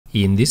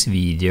In this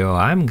video,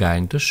 I'm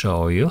going to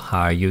show you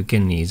how you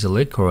can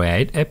easily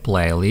create a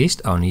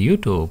playlist on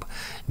YouTube.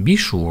 Be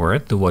sure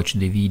to watch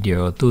the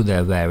video to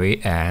the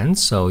very end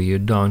so you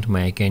don't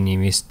make any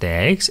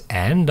mistakes,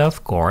 and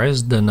of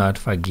course do not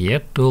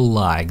forget to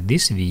like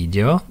this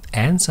video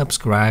and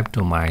subscribe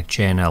to my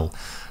channel.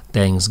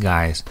 Thanks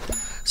guys.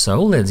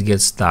 So let's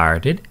get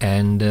started,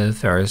 and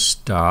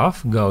first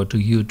off go to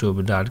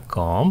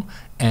youtube.com,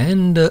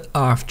 and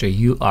after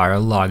you are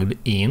logged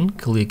in,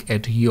 click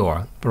at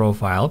your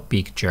profile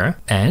picture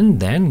and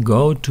then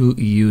go to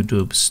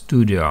YouTube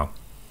Studio.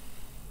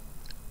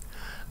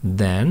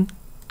 Then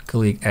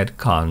click at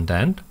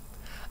content,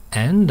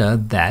 and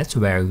that's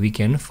where we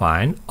can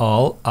find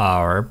all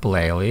our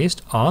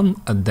playlists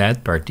on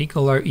that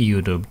particular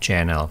YouTube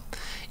channel.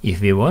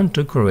 If we want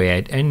to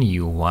create a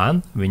new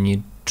one, we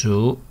need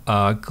to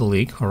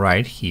click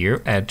right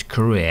here at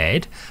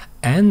create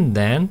and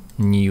then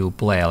new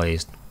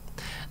playlist.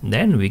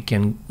 Then we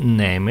can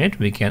name it,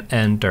 we can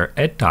enter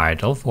a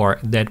title for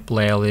that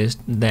playlist,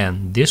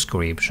 then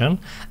description,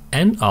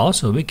 and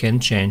also we can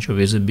change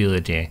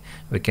visibility.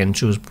 We can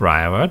choose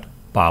private,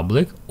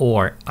 public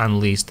or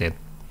unlisted.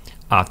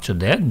 After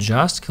that,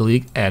 just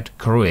click at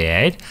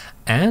create,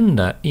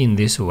 and in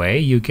this way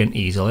you can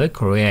easily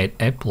create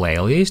a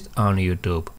playlist on YouTube.